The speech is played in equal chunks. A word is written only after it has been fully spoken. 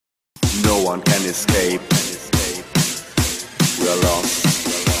no one can escape. We are lost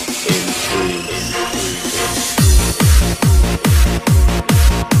in dreams.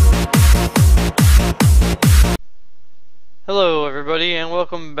 Hello everybody, and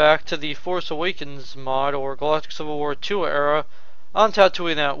welcome back to the Force Awakens mod, or Galactic Civil War 2 era, on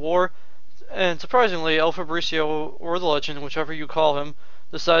Tatooine at War. And surprisingly, El Fabricio, or TheLegend, whichever you call him,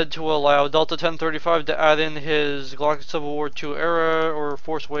 decided to allow Delta 1035 to add in his Galactic Civil War 2 era, or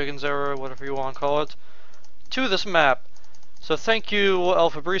Force Awakens era, whatever you want to call it, to this map. So thank you,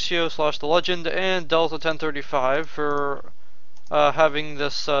 El Fabricio / TheLegend and Delta 1035 for having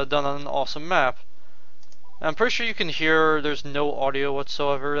this done on an awesome map. I'm pretty sure you can hear there's no audio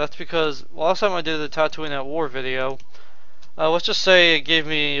whatsoever. That's because last time I did the Tatooine at War video, let's just say it gave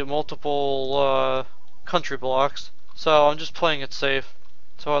me multiple country blocks. So I'm just playing it safe,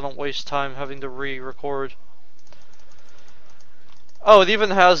 so I don't waste time having to re-record. Oh, it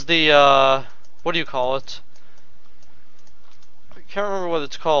even has the, what do you call it? I can't remember what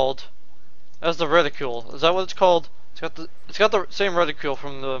it's called. It has the reticule. Is that what it's called? It's got the same reticule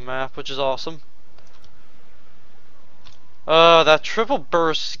from the map, which is awesome. That triple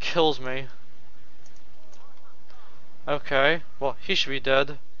burst kills me. Okay, well, he should be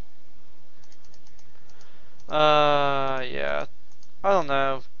dead. Yeah. I don't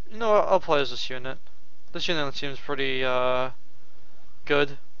know. You know what, I'll play as this unit. This unit seems pretty,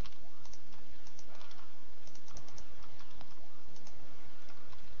 good.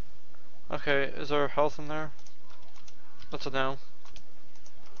 Okay, is there health in there? That's a no.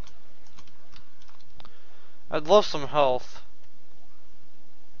 I'd love some health.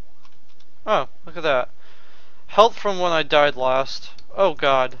 Oh, look at that. Health from when I died last. Oh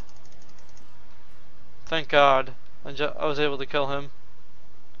god. Thank god. I was able to kill him.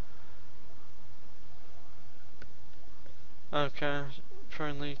 Okay.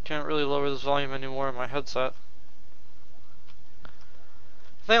 Apparently can't really lower this volume anymore in my headset.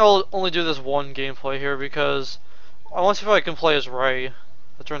 I think I'll only do this one gameplay here because I want to see if I can play as Rey.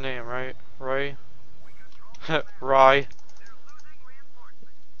 That's her name, right? Rey? Rye.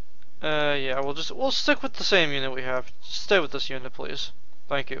 Yeah, we'll stick with the same unit we have. Just stay with this unit, please.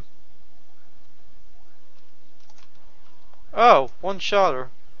 Thank you. Oh, one shotter.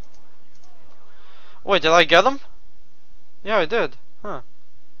 Wait, did I get him? Yeah, I did. Huh.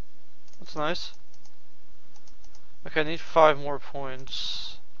 That's nice. Okay, I need 5 more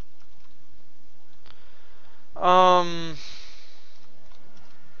points.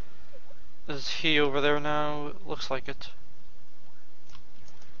 Is he over there now? Looks like it.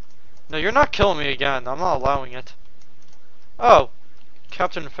 No, you're not killing me again. I'm not allowing it. Oh,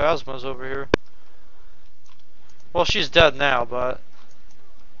 Captain Phasma's over here. Well, she's dead now, but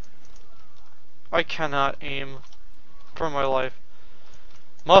I cannot aim for my life.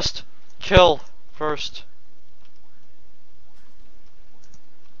 Must kill first.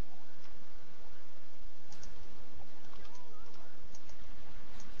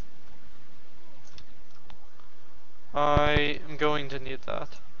 I am going to need that.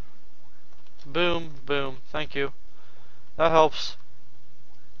 Boom, boom, thank you. That helps.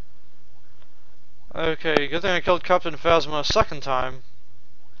 Okay, good thing I killed Captain Phasma a second time.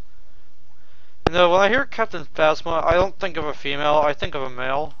 You know, when I hear Captain Phasma, I don't think of a female, I think of a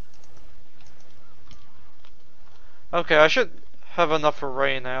male. Okay, I should have enough for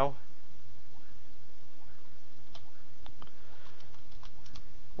Rey now.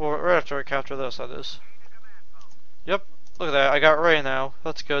 Well, right after I capture this, that is. Yep, look at that, I got Rey now,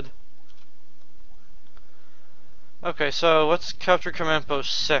 that's good. Okay, so let's capture Command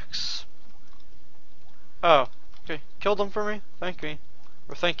Post 6. Oh, okay, killed him for me? Thank me.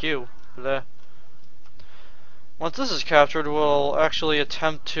 Or thank you for that. Once this is captured, we'll actually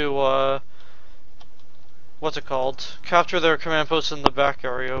attempt to, what's it called? Capture their command post in the back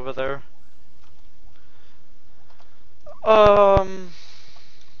area over there.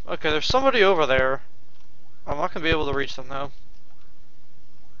 Okay, there's somebody over there. I'm not gonna be able to reach them though.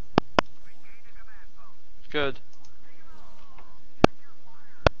 Good.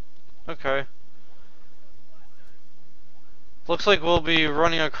 Okay. Looks like we'll be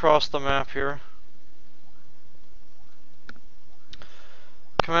running across the map here.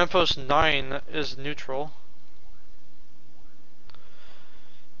 Command Post 9 is neutral.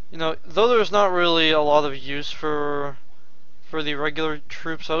 You know, though there's not really a lot of use for the regular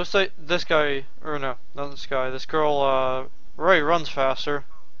troops, I would say this guy, or no, not this guy, this girl, Rey runs faster.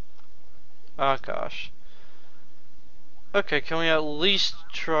 Ah, gosh. Okay, can we at least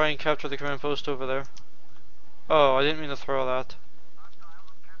try and capture the command post over there? Oh, I didn't mean to throw that.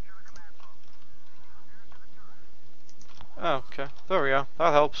 Oh, okay. There we go.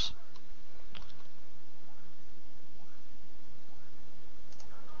 That helps.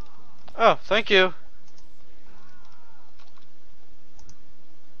 Oh, thank you.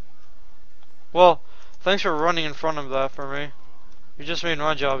 Well, thanks for running in front of that for me. You just made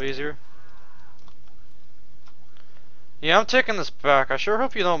my job easier. Yeah, I'm taking this back. I sure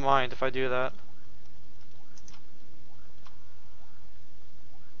hope you don't mind if I do that.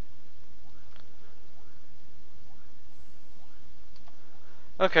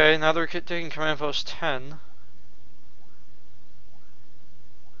 Okay, now they're taking Command Post 10.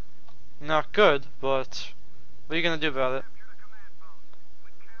 Not good, but what are you gonna do about it?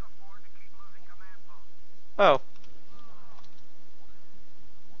 Oh.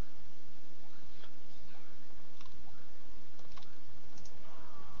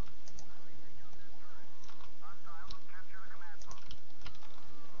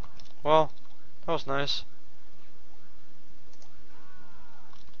 Well, that was nice.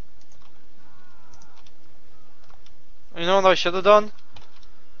 You know what I should have done?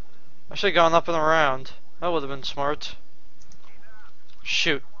 I should have gone up and around. That would have been smart.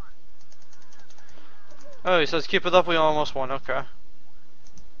 Shoot. Oh, he says keep it up, we almost won. Okay.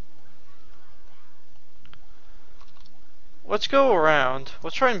 Let's go around.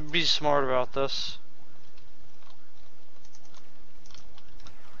 Let's try and be smart about this.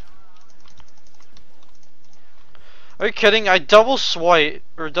 Are you kidding? I double swipe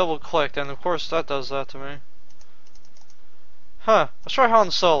or double clicked, and of course that does that to me. Huh. Let's try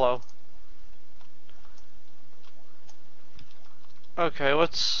Han Solo. Okay,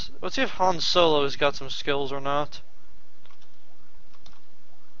 let's see if Han Solo has got some skills or not.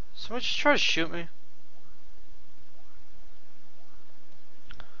 Somebody just try to shoot me.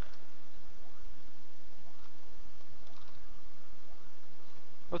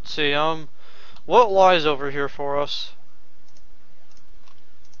 Let's see, what lies over here for us?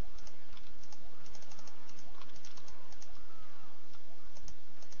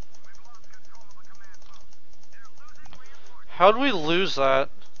 How did we lose that?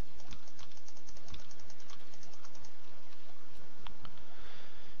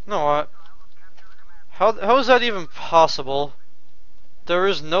 You know what? How is that even possible? There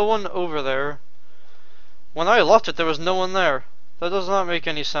is no one over there. When I left it, there was no one there. That does not make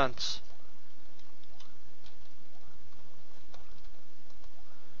any sense.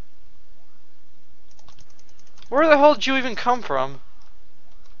 Where the hell did you even come from?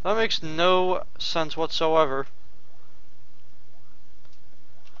 That makes no sense whatsoever.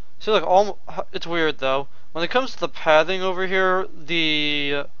 See, look, it's weird though. When it comes to the pathing over here,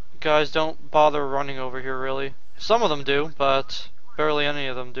 the guys don't bother running over here really. Some of them do, but barely any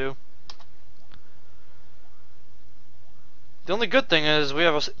of them do. The only good thing is we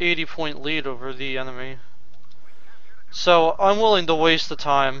have a 80-point lead over the enemy. So I'm willing to waste the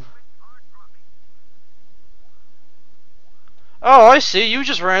time. Oh, I see. You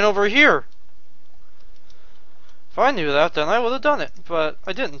just ran over here. If I knew that, then I would have done it. But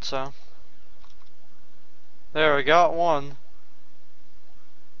I didn't, so. There, I got one.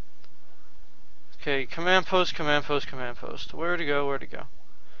 Okay, command post, command post, command post. Where to go, where to go?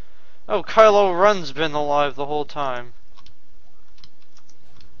 Oh, Kylo Ren's been alive the whole time.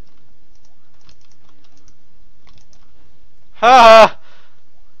 Ha!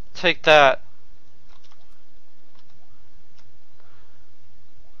 Take that.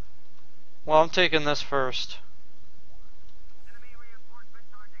 Well, I'm taking this first.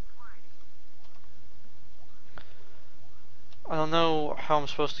 I don't know how I'm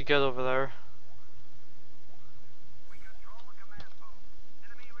supposed to get over there.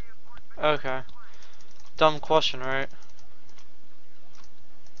 Okay. Dumb question, right?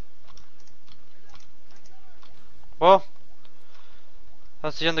 Well,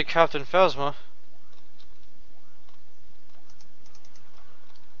 that's the end of Captain Phasma.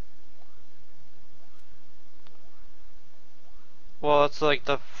 Well, that's like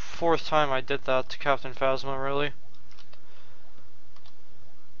the 4th time I did that to Captain Phasma, really.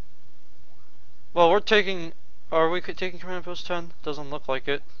 Well, we're taking... Are we taking Command Post 10? Doesn't look like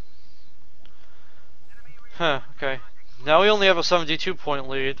it. Huh, okay. Now we only have a 72-point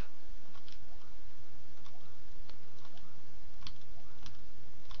lead.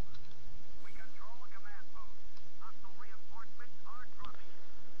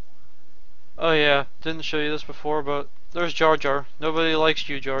 Oh yeah, didn't show you this before, but there's Jar Jar. Nobody likes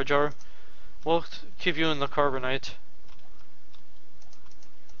you, Jar Jar. We'll keep you in the carbonite.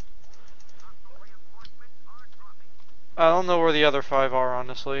 I don't know where the other 5 are,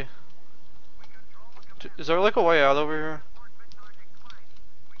 honestly. Is there like a way out over here?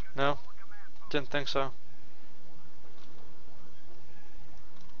 No? Didn't think so.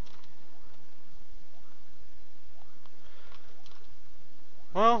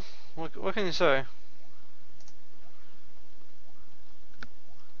 Well, what can you say?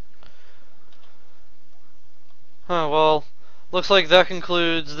 Huh, well, looks like that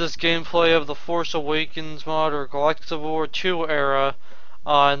concludes this gameplay of the Force Awakens mod or Galactic Civil War 2 era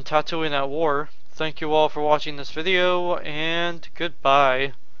on Tatooine at War. Thank you all for watching this video, and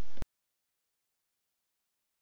goodbye.